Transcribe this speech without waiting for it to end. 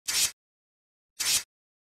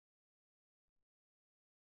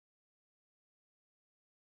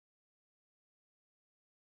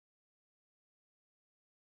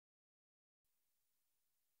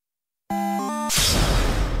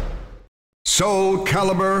Soul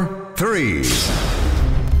Calibur 3.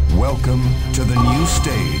 Welcome to the new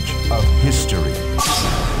stage of history.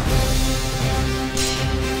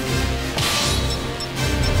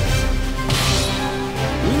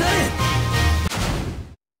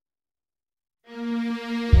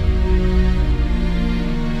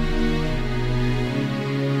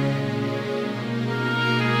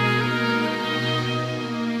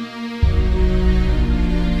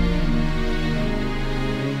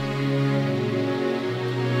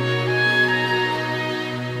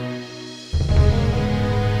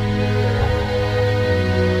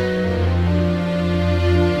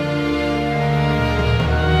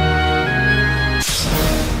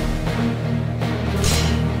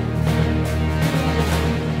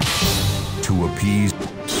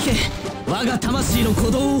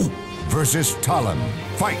 Versus Talon.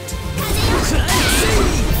 Fight!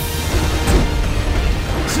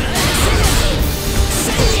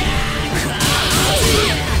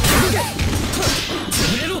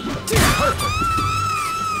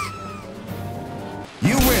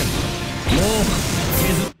 You win!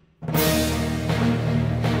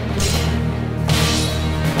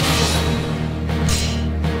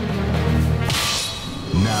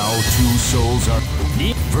 Now two souls are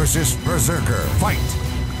versus Berserker. Fight!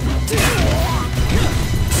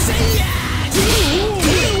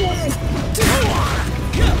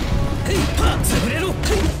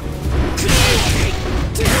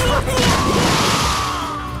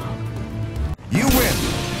 You win!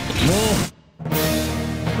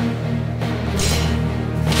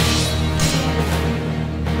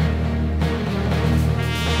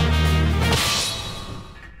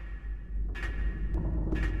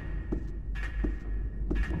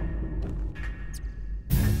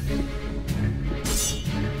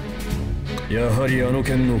やはりあの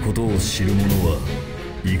剣のことを知る者は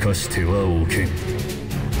生かしてはおけん。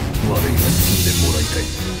我が死んでもらいたい。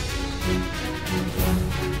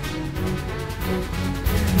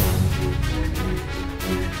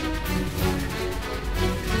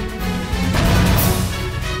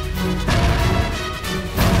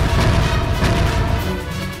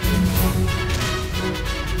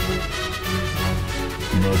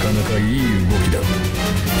なかなかいい動きだ。直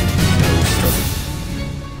したぞ。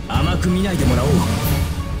甘く見ないでもらおう。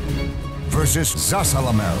 Versus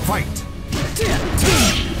Zasalamel. Fight!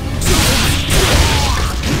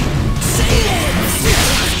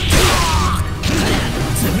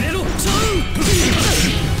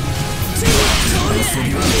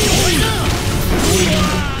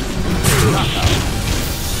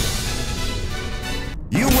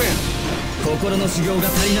 You win! 心の修行が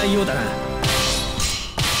足りないようだな。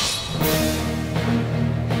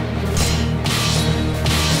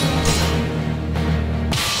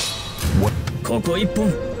ここ一本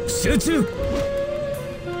集中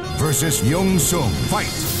versus Young Sung. Fight!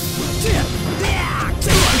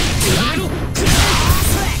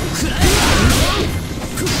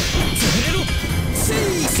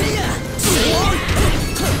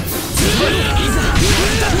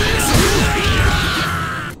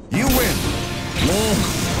 You win! もう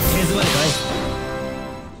手詰まりかい。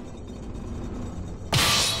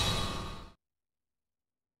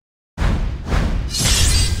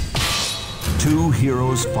 Two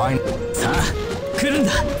heroes find. さあ来るん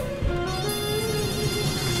だ。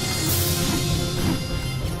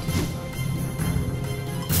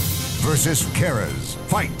 versus Kara's.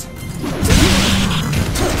 Fight!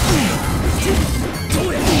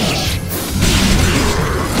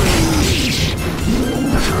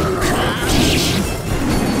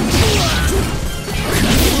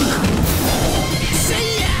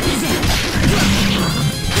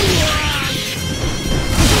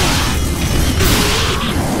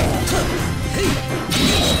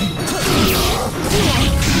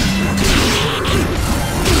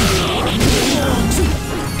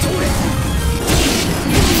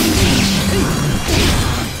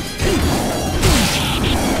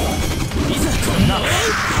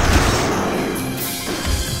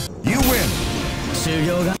 You win! 修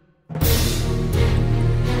行が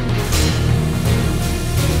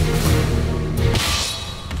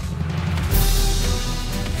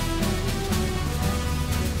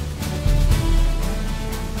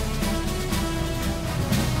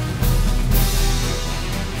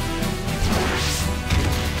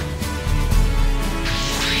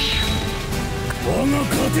我が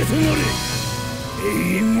糧となれ。永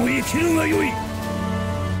遠を生きるがよい。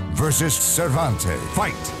 versus Cervante.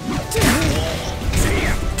 Fight!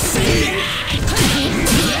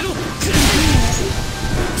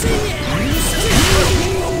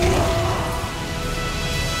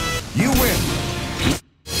 You win!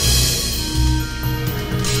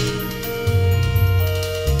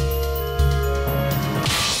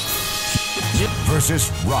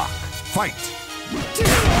 versus Rock. Fight!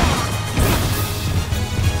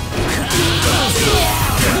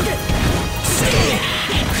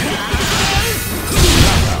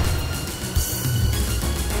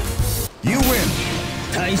 You win!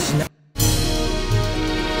 大しな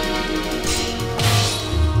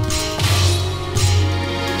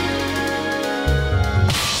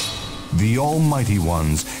The Almighty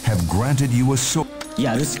Ones have granted you a soul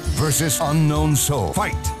やるし versus Unknown Soul.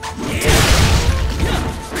 Fight!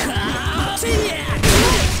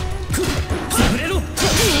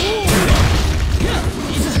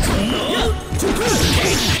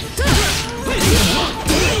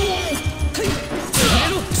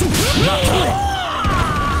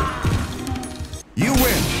 You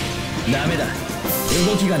win! ダメだ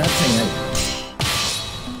動きがなっちゃいない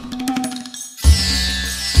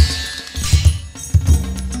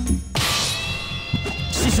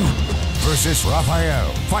versus Raphael.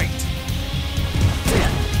 Fight!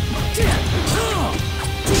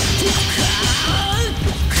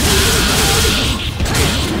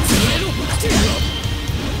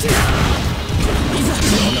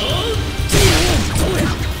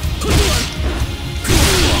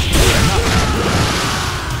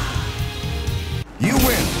 You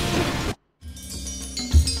win!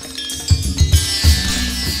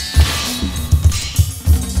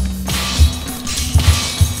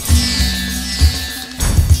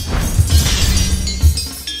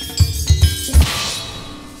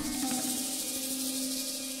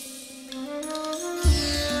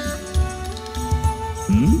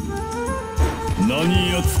 Hmm?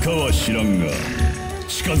 何やつかは知らんが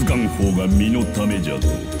近づかん方が身のためじゃぞ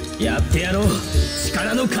やってやろう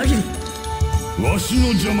力の限りわしの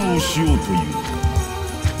邪魔をしようという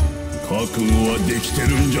覚悟はできて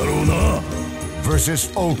るんじゃろうな versus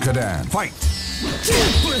Okadan. Fight!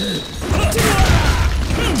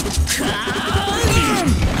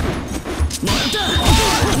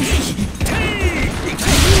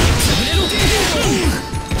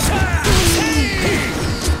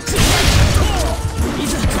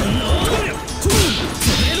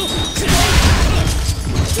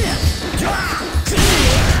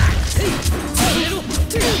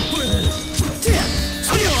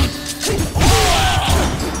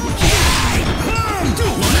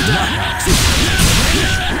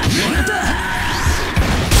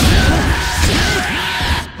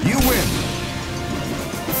 You win!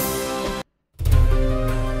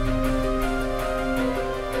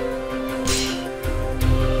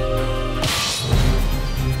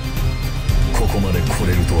 ここまで来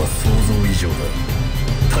れるとは想像以上だ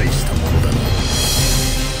大したものだな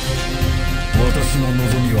私の望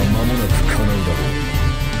みは間もなく叶うだろう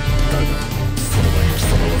だがその場に貴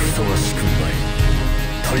様はふさわしくない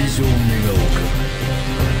退場願おうか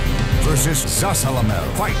versus Zasalamel.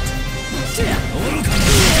 Fight!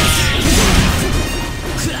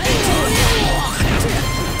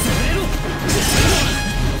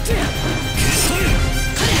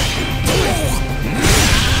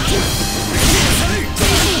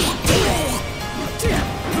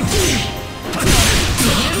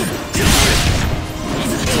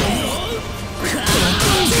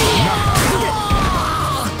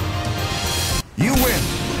 You win!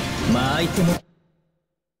 まあ相手も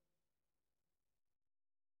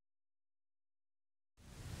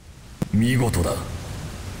見事だ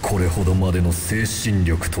これほどまでの精神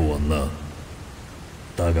力とはな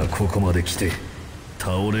だがここまで来て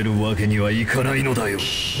倒れるわけにはいかないのだよ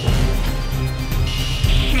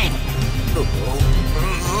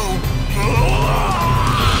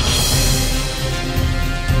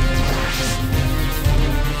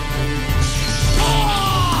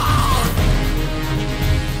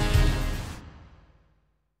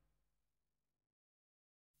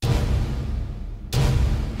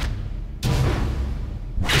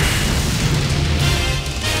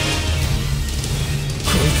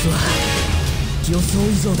予想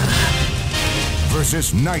以上だ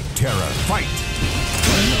versus Night Terror. Fight!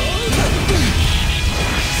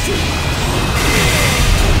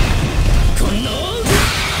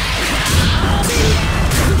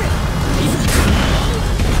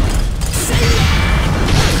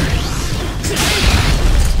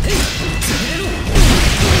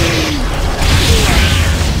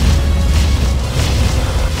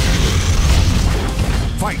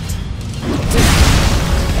 Fight!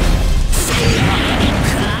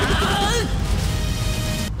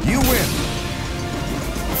 You win!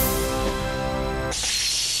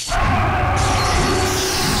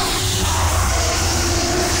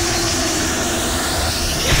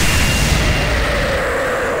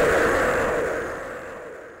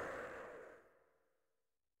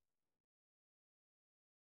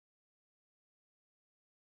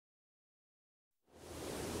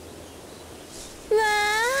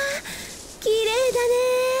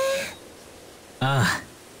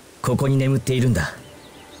 ここに眠っているんだ。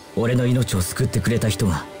俺の命を救ってくれた人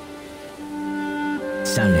が。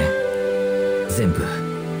シャンレン、全部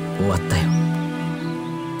終わったよ。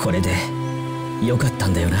これでよかった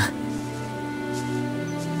んだよな。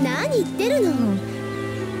何言ってるの。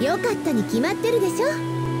よかったに決まってるでしょ。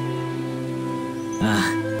あ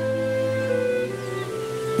あ。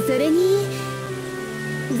それに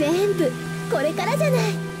全部これからじゃない。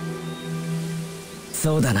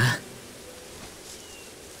そうだな。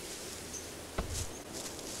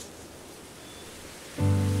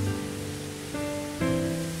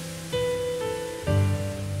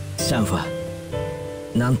シャンファ、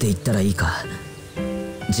なんて言ったらいいか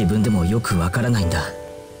自分でもよくわからないんだ。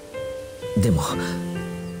でも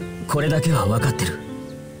これだけは分かってる。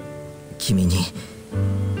君に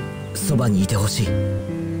そばにいてほしい。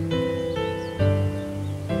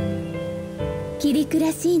キリク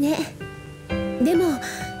らしいね。でも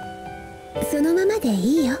そのままで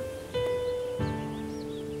いいよ。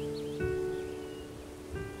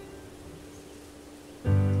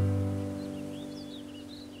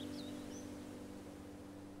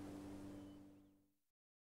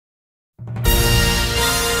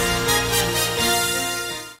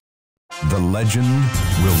The legend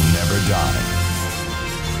will never die.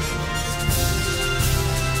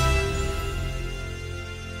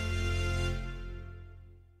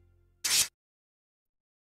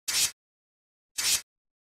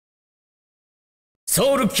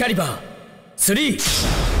 Soul Calibur 3.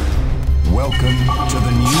 Welcome to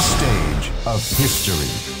the new stage of history.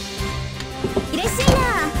 いらっしゃいな。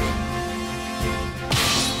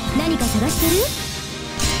何か探してる？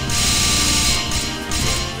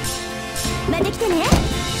また来てね。あ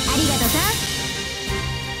りがとさ。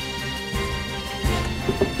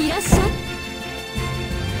いらっしゃい。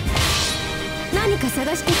何か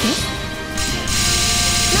探してて。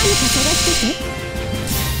何か探してて。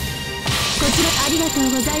こちらありがとう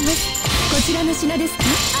ございます。こちらの品ですか？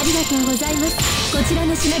ありがとうございます。こちら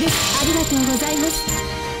の品です。ありがとうございます。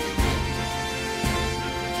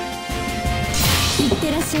いっ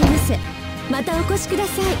てらっしゃいませ。またお越しくだ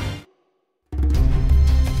さい。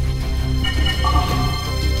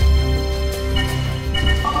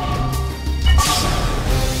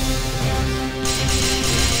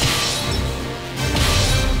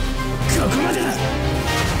ここまでだ。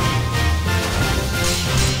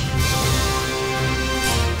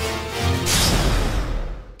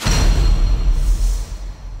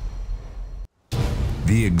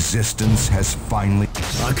The existence has finally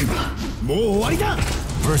悪魔、もう終わりだ。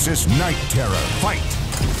 versus Night Terror. Fight.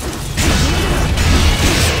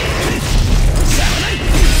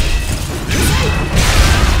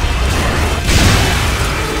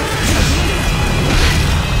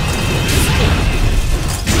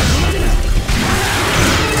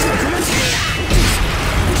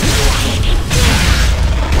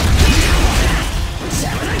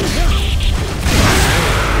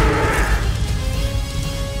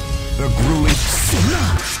 The grueling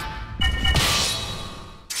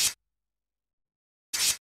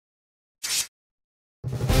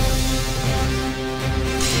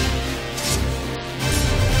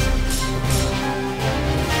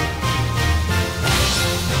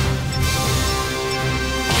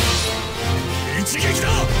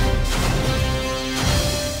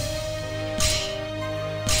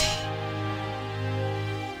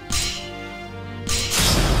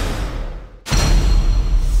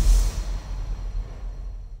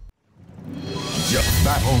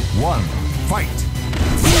Battle 1. Fight.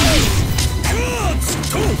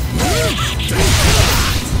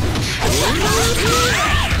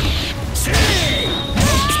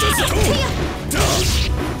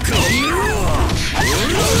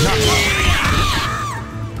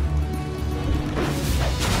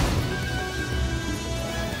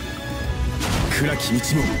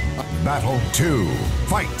 Battle 2.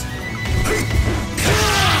 Fight.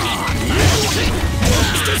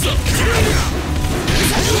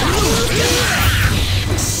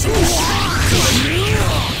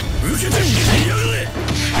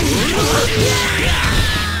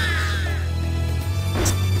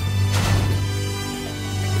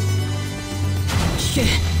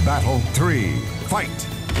 Battle 3. Fight.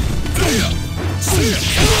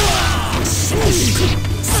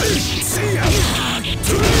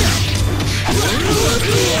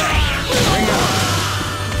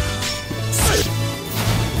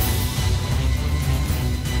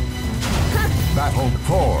 Battle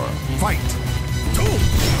 4. Fight.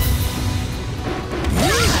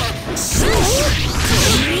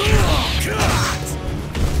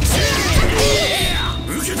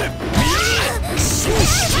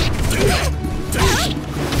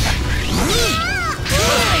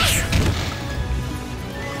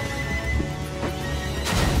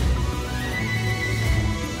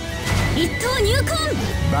 一等入魂。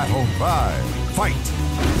 Battle 5. Fight.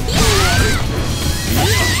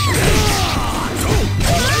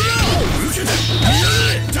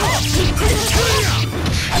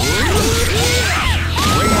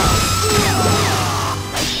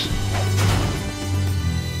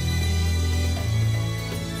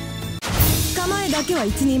 構えだけは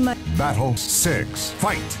一人前。 Battle 6.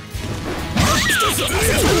 Fight.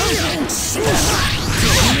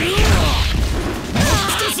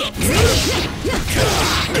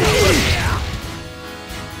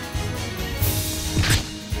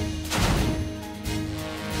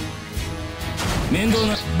 面倒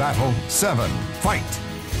な Battle 7. Fight.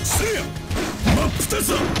 せや真っ二つ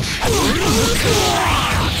だ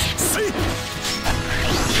せい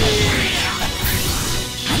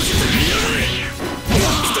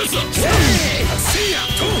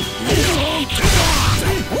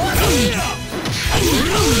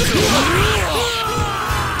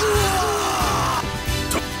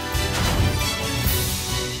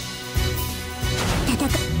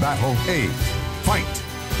Battle 8. Fight.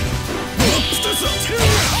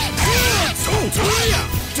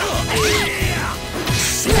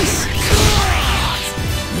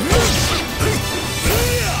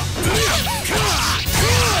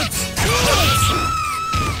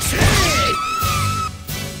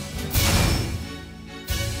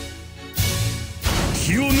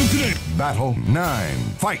 気を抜くね Battle 9.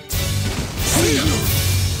 Fight.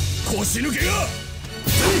 腰抜けが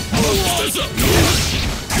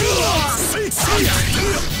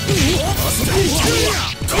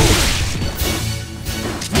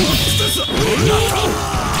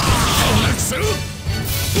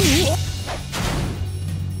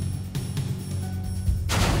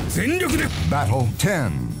全力で Battle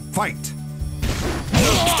 10. Fight.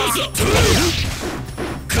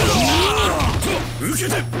 受け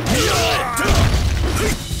て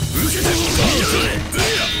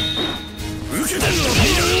受けて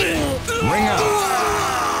Ring out.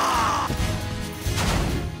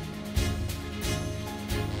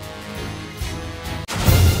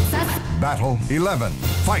 Battle 11.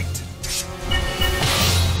 Fight.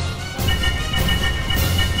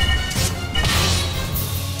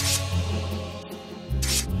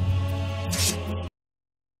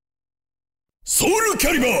 ソウルキ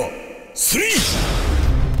ャリバー3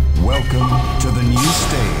 Welcome to the new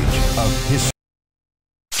stage of history.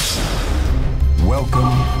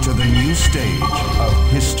 Welcome to the new stage of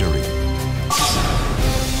history.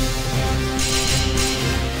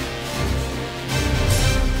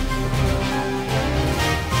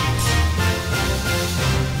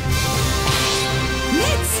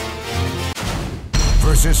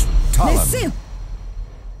 Versus Talon.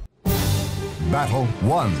 Battle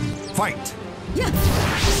 1. Fight.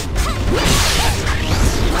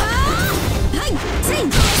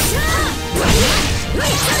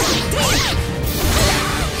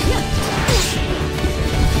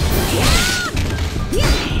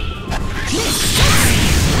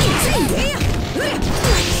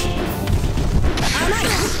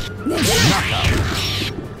 Knockout.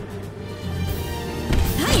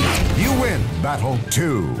 You win. Battle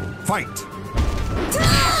 2. Fight.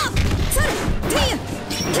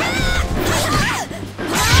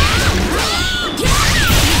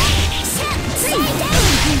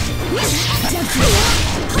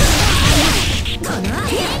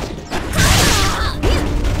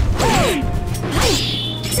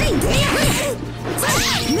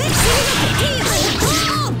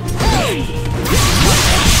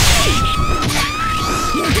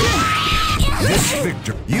 This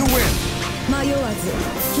victory. You win. 迷わず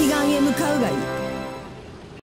彼岸へ向かうがいい。